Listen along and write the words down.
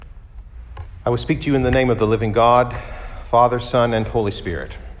I will speak to you in the name of the living God, Father, Son, and Holy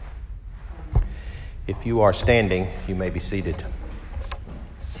Spirit. If you are standing, you may be seated.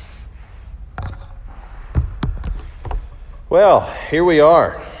 Well, here we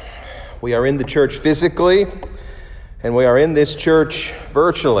are. We are in the church physically, and we are in this church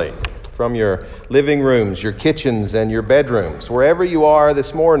virtually from your living rooms, your kitchens, and your bedrooms. Wherever you are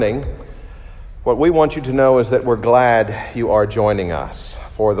this morning, what we want you to know is that we're glad you are joining us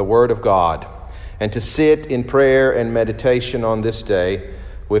for the Word of God and to sit in prayer and meditation on this day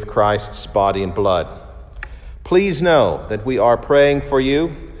with Christ's body and blood. Please know that we are praying for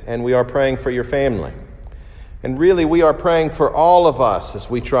you and we are praying for your family. And really, we are praying for all of us as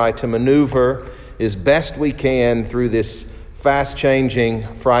we try to maneuver as best we can through this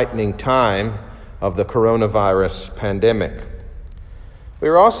fast-changing, frightening time of the coronavirus pandemic. We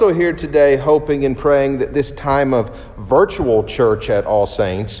are also here today hoping and praying that this time of virtual church at All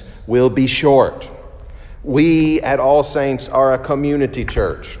Saints will be short. We at All Saints are a community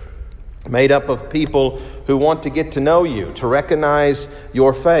church made up of people who want to get to know you, to recognize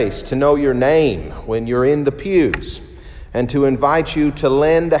your face, to know your name when you're in the pews, and to invite you to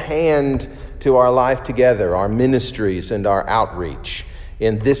lend a hand to our life together, our ministries and our outreach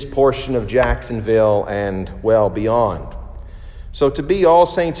in this portion of Jacksonville and well beyond. So to be All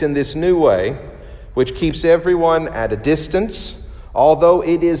Saints in this new way, which keeps everyone at a distance, although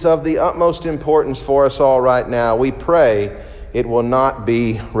it is of the utmost importance for us all right now, we pray it will not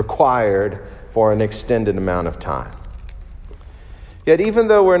be required for an extended amount of time. Yet even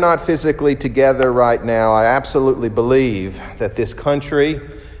though we're not physically together right now, I absolutely believe that this country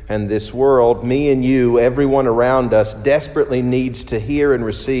and this world, me and you, everyone around us, desperately needs to hear and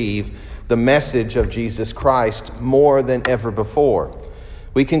receive the message of Jesus Christ more than ever before.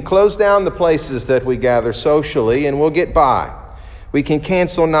 We can close down the places that we gather socially and we'll get by. We can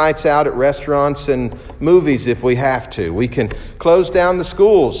cancel nights out at restaurants and movies if we have to. We can close down the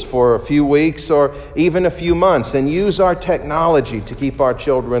schools for a few weeks or even a few months and use our technology to keep our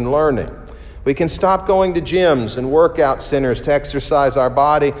children learning. We can stop going to gyms and workout centers to exercise our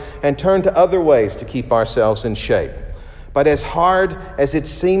body and turn to other ways to keep ourselves in shape. But as hard as it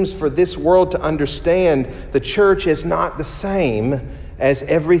seems for this world to understand, the church is not the same as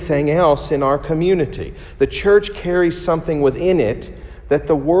everything else in our community. The church carries something within it that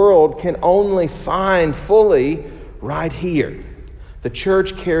the world can only find fully right here. The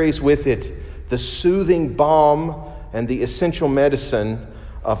church carries with it the soothing balm and the essential medicine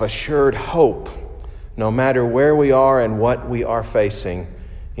of assured hope, no matter where we are and what we are facing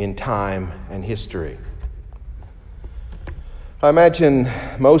in time and history. I imagine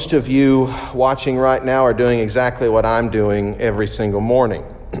most of you watching right now are doing exactly what I'm doing every single morning.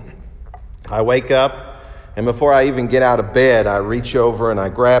 I wake up, and before I even get out of bed, I reach over and I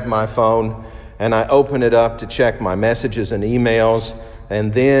grab my phone and I open it up to check my messages and emails,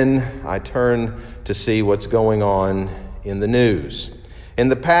 and then I turn to see what's going on in the news. In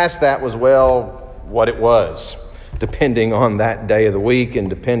the past, that was, what it was, depending on that day of the week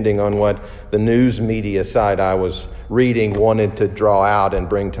and depending on what the news media site I was reading wanted to draw out and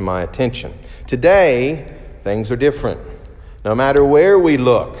bring to my attention. Today, things are different. No matter where we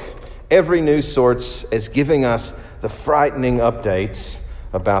look, every news source is giving us the frightening updates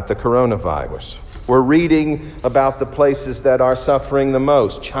about the coronavirus. We're reading about the places that are suffering the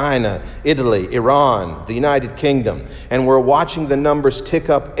most: China, Italy, Iran, the United Kingdom. And we're watching the numbers tick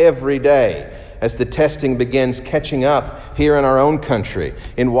up every day as the testing begins catching up here in our own country,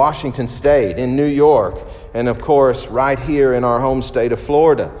 in Washington State, in New York, and of course, right here in our home state of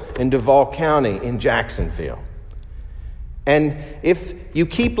Florida, in Duval County, in Jacksonville. And if you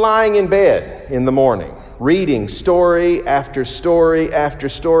keep lying in bed in the morning, reading story after story after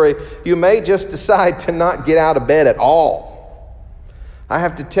story, you may just decide to not get out of bed at all. I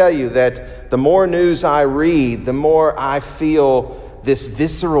have to tell you that the more news I read, the more I feel this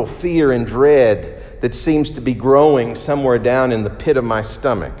visceral fear and dread that seems to be growing somewhere down in the pit of my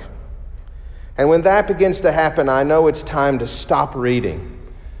stomach. And when that begins to happen, I know it's time to stop reading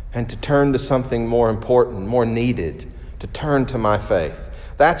and to turn to something more important, more needed, to turn to my faith.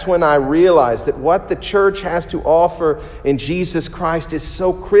 That's when I realize that what the church has to offer in Jesus Christ is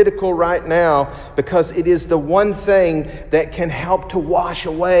so critical right now, because it is the one thing that can help to wash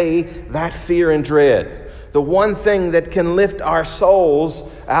away that fear and dread. The one thing that can lift our souls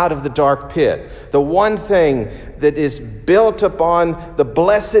out of the dark pit. The one thing that is built upon the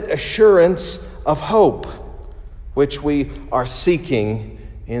blessed assurance of hope, which we are seeking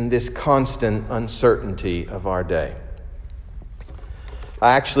in this constant uncertainty of our day.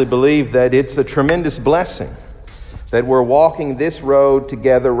 I actually believe that it's a tremendous blessing that we're walking this road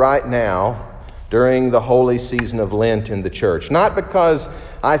together right now during the holy season of Lent in the church. Not because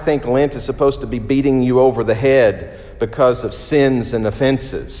I think Lent is supposed to be beating you over the head because of sins and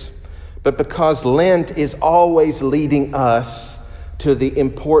offenses, but because Lent is always leading us to the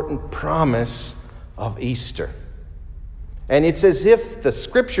important promise of Easter. And it's as if the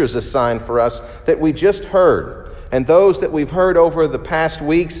scriptures assigned for us that we just heard, and those that we've heard over the past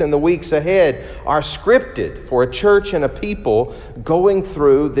weeks and the weeks ahead, are scripted for a church and a people going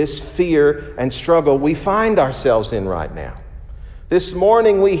through this fear and struggle we find ourselves in right now. This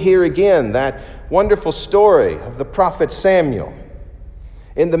morning we hear again that wonderful story of the prophet Samuel.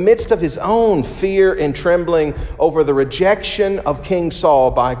 In the midst of his own fear and trembling over the rejection of King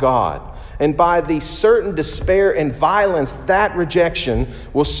Saul by God, and by the certain despair and violence that rejection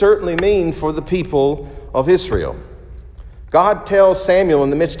will certainly mean for the people of Israel, God tells Samuel in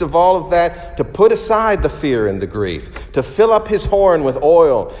the midst of all of that to put aside the fear and the grief, to fill up his horn with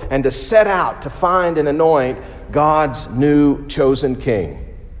oil, and to set out to find and anoint God's new chosen king.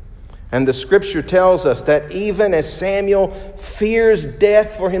 And the scripture tells us that even as Samuel fears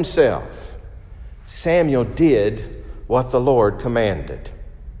death for himself, Samuel did what the Lord commanded.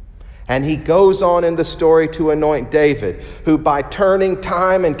 And he goes on in the story to anoint David, who by turning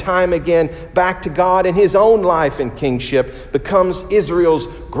time and time again back to God in his own life and kingship becomes Israel's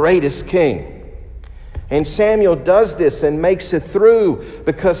greatest king. And Samuel does this and makes it through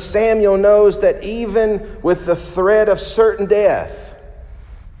because Samuel knows that even with the threat of certain death,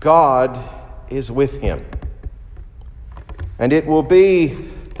 God is with him. And it will be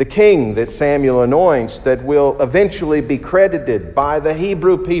the king that Samuel anoints that will eventually be credited by the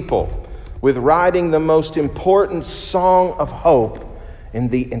Hebrew people with writing the most important song of hope in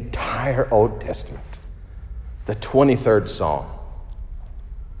the entire Old Testament, the 23rd Psalm.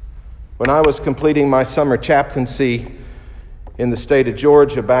 When I was completing my summer chaplaincy in the state of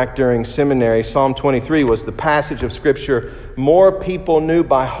Georgia back during seminary, Psalm 23 was the passage of Scripture more people knew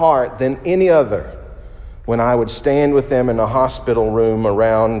by heart than any other when I would stand with them in a hospital room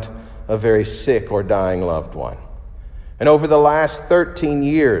around a very sick or dying loved one. And over the last 13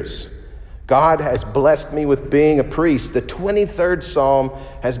 years, God has blessed me with being a priest. The 23rd Psalm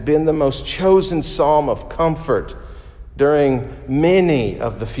has been the most chosen psalm of comfort during many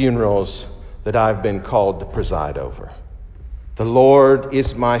of the funerals that I've been called to preside over. The Lord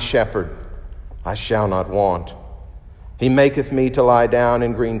is my shepherd, I shall not want. He maketh me to lie down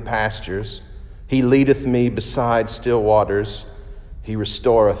in green pastures. He leadeth me beside still waters. He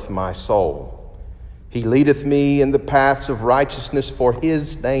restoreth my soul. He leadeth me in the paths of righteousness for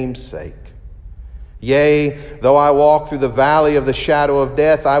his name's sake. Yea, though I walk through the valley of the shadow of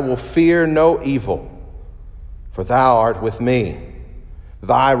death, I will fear no evil, for thou art with me.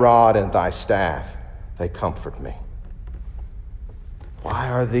 Thy rod and thy staff, they comfort me. Why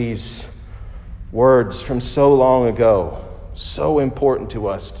are these words from so long ago so important to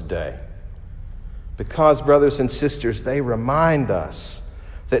us today? Because, brothers and sisters, they remind us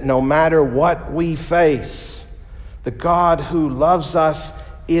that no matter what we face, the God who loves us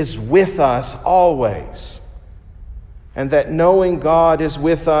is with us always. And that knowing God is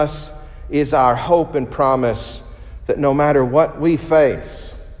with us is our hope and promise that no matter what we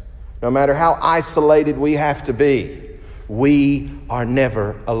face, no matter how isolated we have to be, we are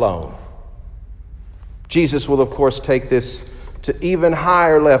never alone. Jesus will, of course, take this to even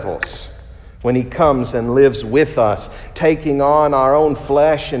higher levels when he comes and lives with us, taking on our own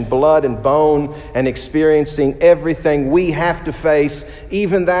flesh and blood and bone and experiencing everything we have to face,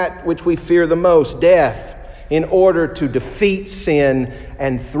 even that which we fear the most, death, in order to defeat sin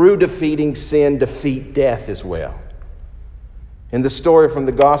and through defeating sin, defeat death as well. In the story from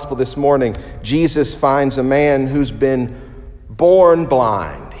the gospel this morning, Jesus finds a man who's been born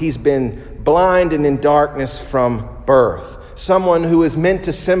blind. He's been blind and in darkness from birth. Someone who is meant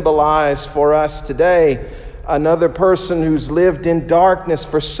to symbolize for us today another person who's lived in darkness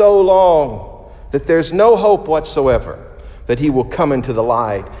for so long that there's no hope whatsoever that he will come into the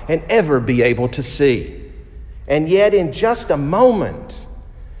light and ever be able to see. And yet in just a moment,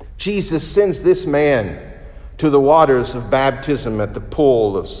 Jesus sends this man to the waters of baptism at the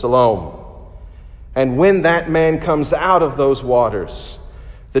pool of Siloam. And when that man comes out of those waters,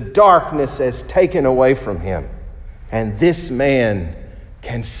 the darkness is taken away from him. And this man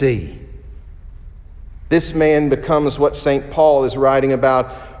can see. This man becomes what St. Paul is writing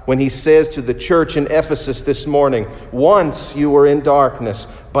about when he says to the church in Ephesus this morning, once you were in darkness,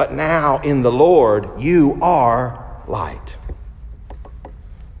 but now in the Lord you are light.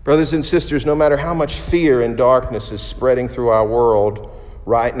 Brothers and sisters, no matter how much fear and darkness is spreading through our world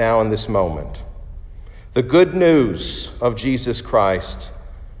right now in this moment, the good news of Jesus Christ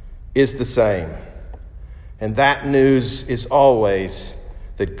is the same. And that news is always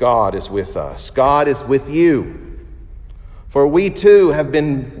that God is with us. God is with you. For we too have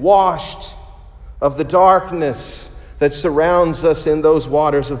been washed of the darkness that surrounds us in those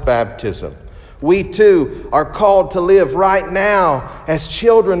waters of baptism. We too are called to live right now as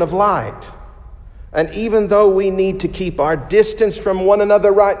children of light. And even though we need to keep our distance from one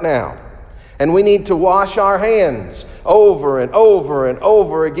another right now, and we need to wash our hands over and over and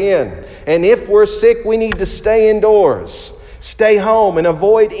over again, and if we're sick, we need to stay indoors, stay home, and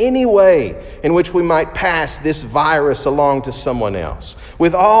avoid any way in which we might pass this virus along to someone else.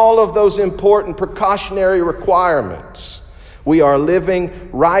 With all of those important precautionary requirements, we are living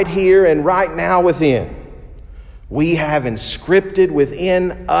right here and right now within. We have inscripted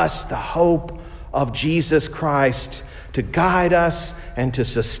within us the hope of Jesus Christ to guide us and to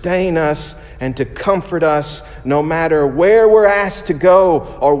sustain us and to comfort us no matter where we're asked to go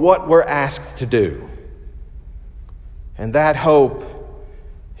or what we're asked to do. And that hope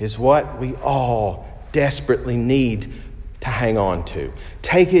is what we all desperately need to hang on to.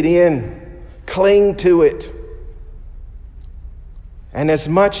 Take it in, cling to it. And as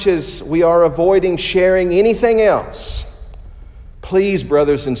much as we are avoiding sharing anything else, please,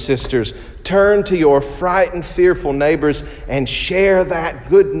 brothers and sisters, turn to your frightened, fearful neighbors and share that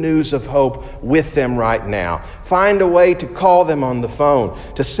good news of hope with them right now. Find a way to call them on the phone,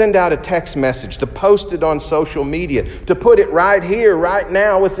 to send out a text message, to post it on social media, to put it right here, right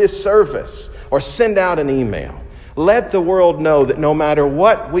now with this service, or send out an email. Let the world know that no matter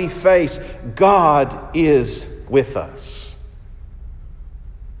what we face, God is with us.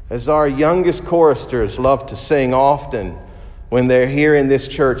 As our youngest choristers love to sing often when they're here in this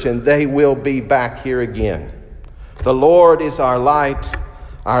church, and they will be back here again. The Lord is our light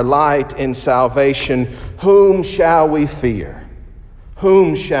in salvation. Whom shall we fear?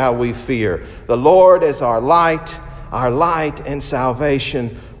 Whom shall we fear? The Lord is our light in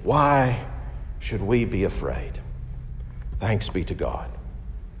salvation. Why should we be afraid? Thanks be to God.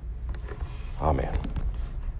 Amen.